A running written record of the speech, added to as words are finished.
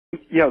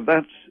Yeah,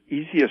 that's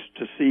easiest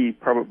to see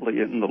probably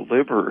in the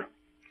liver.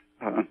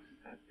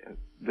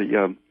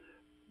 The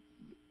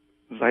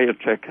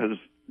Zajac has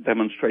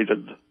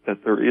demonstrated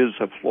that there is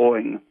a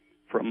flowing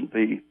from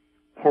the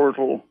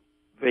portal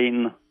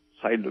vein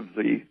side of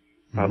the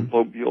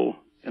lobule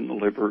in the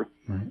liver,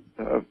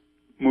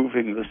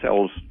 moving the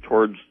cells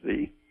towards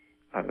the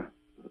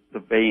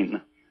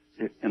vein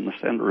in the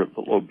center of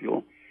the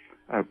lobule.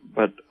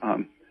 But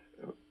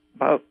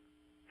about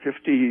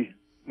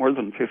more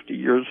than 50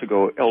 years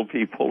ago,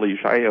 L.P.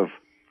 Polizhayev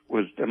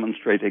was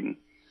demonstrating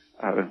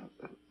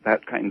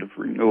that kind of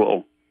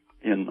renewal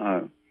in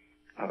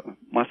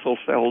muscle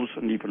cells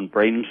and even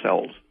brain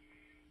cells,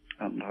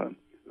 and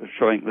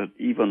showing that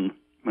even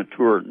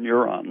mature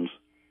neurons,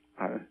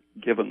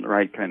 given the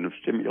right kind of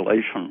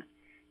stimulation,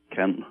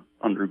 can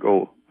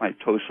undergo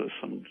mitosis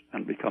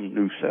and become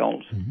new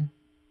cells.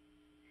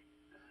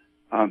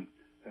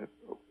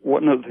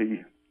 One of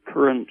the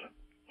current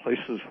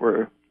places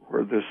where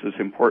this is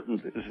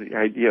important is the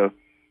idea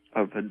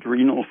of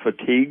adrenal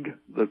fatigue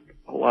that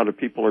a lot of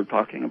people are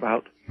talking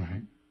about.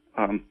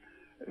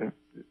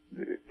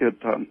 It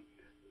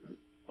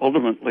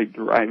ultimately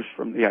derives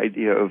from the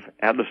idea of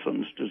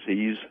Addison's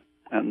disease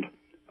and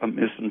a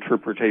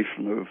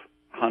misinterpretation of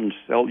Hans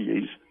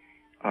Selye's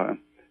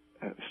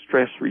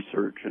stress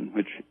research, in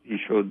which he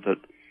showed that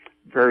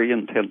very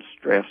intense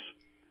stress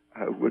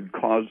would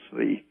cause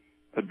the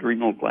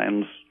adrenal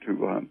glands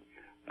to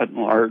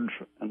enlarge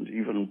and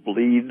even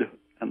bleed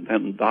and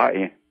then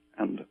die,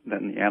 and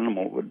then the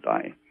animal would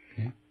die.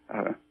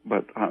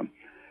 But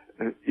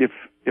if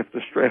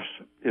the stress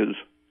is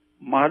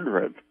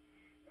moderate,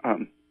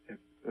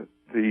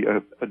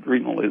 the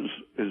adrenal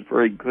is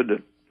very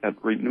good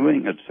at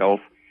renewing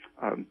itself.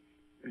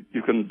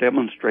 You can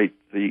demonstrate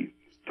the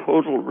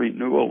total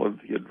renewal of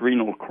the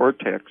adrenal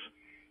cortex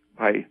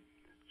by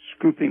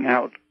scooping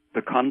out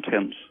the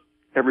contents.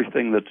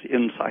 Everything that's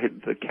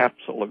inside the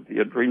capsule of the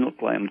adrenal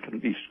gland can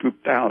be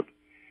scooped out,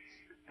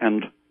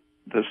 and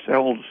the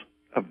cells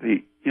of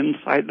the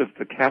inside of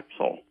the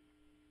capsule,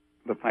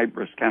 the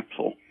fibrous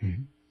capsule,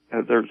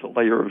 there's a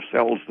layer of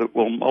cells that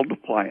will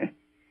multiply,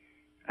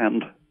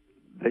 and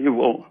they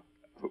will,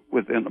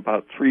 within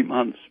about 3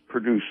 months,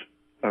 produce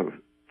a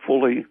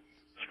fully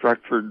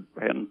structured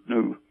brand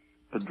new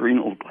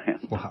adrenal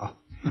gland. Wow.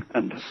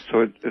 And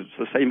so it's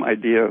the same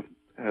idea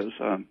as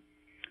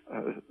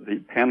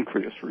the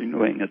pancreas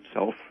renewing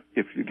itself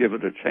if you give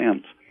it a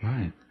chance.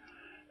 Right.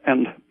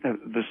 And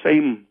the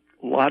same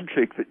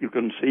logic that you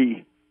can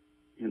see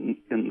in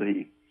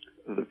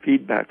the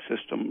feedback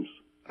systems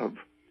of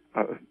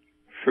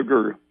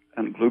sugar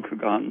and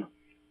glucagon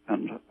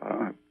and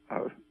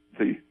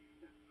the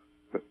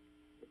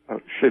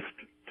shift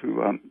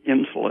to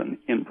insulin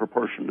in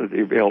proportion to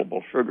the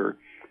available sugar.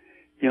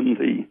 In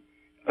the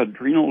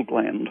adrenal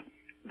gland,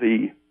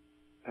 the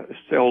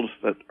cells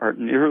that are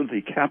near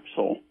the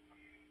capsule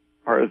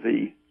are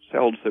the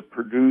cells that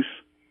produce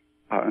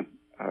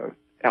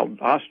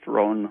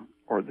aldosterone,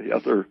 or the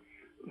other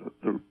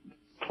the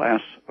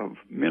class of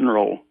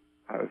mineral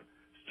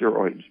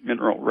steroids,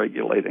 mineral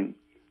regulating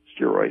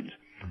steroids.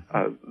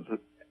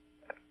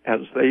 As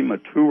they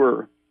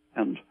mature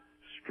and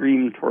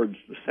stream towards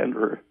the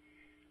center,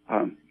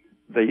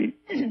 they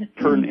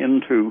turn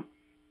into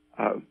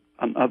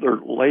another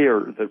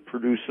layer that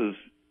produces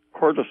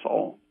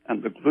cortisol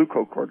and the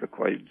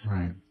glucocorticoids.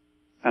 Right.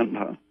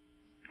 And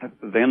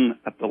then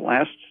at the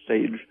last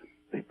stage,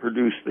 they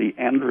produce the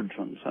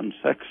androgens and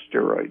sex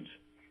steroids.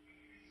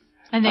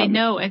 And they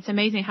know, it's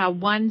amazing how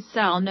one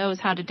cell knows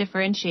how to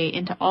differentiate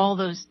into all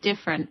those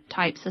different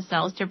types of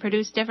cells to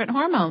produce different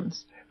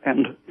hormones.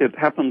 And it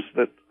happens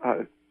that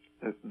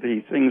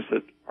the things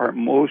that are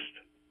most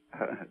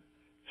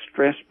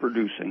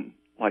stress-producing,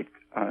 like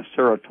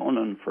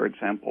serotonin, for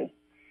example,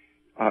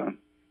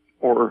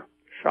 or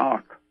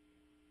shock,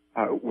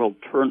 will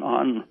turn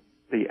on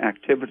the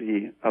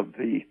activity of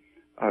the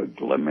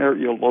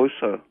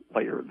glomerulosa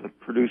layer that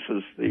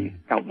produces the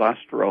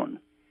aldosterone.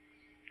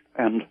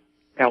 And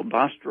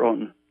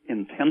aldosterone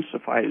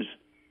intensifies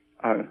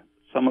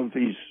some of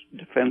these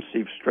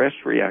defensive stress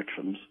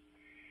reactions.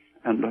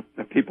 And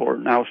people are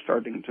now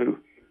starting to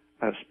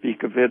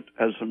speak of it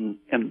as an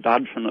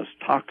endogenous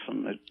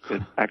toxin.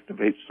 It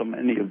activates so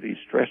many of these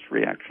stress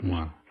reactions.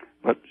 Wow.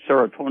 But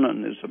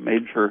serotonin is a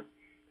major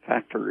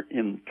factor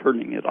in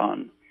turning it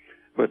on.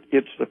 But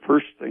it's the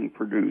first thing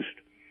produced.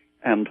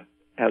 And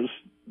as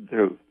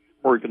the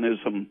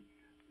organism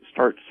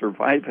starts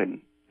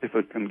surviving, if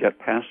it can get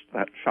past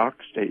that shock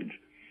stage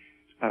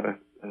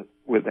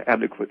with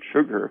adequate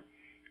sugar,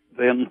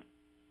 then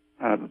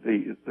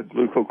the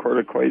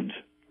glucocorticoids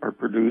are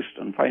produced,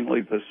 and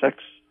finally the sex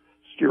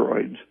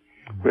steroids,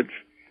 which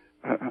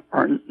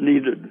aren't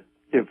needed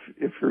if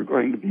you're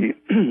going to be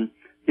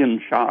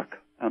in shock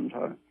and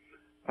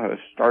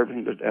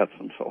starving to death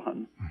and so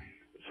on.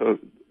 So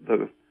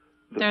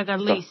they're the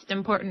least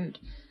important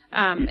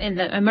in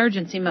the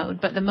emergency mode,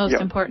 but the most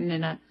important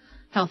in a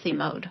healthy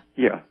mode.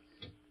 Yeah.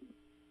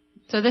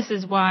 So this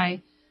is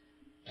why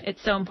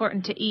it's so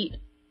important to eat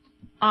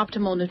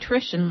optimal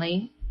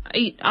nutritionally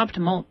eat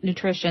optimal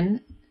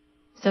nutrition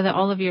so that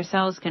all of your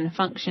cells can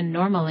function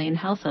normally and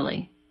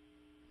healthily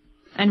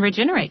and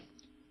regenerate.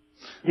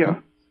 Yeah.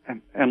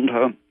 And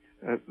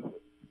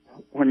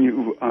when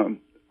you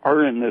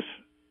are in this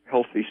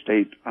healthy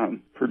state,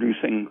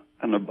 producing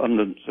an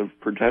abundance of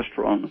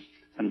progesterone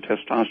and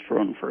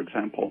testosterone, for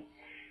example,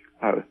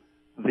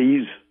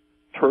 these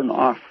turn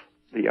off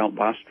the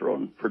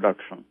aldosterone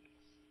production.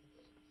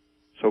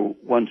 So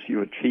once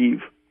you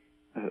achieve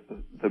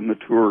the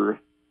mature,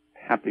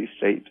 happy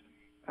state,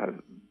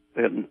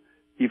 then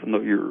even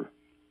though your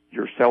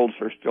cells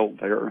are still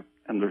there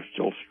and they're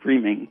still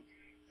streaming,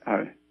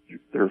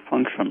 their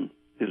function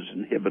is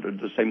inhibited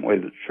the same way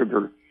that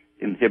sugar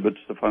inhibits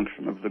the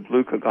function of the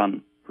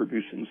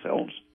glucagon-producing cells.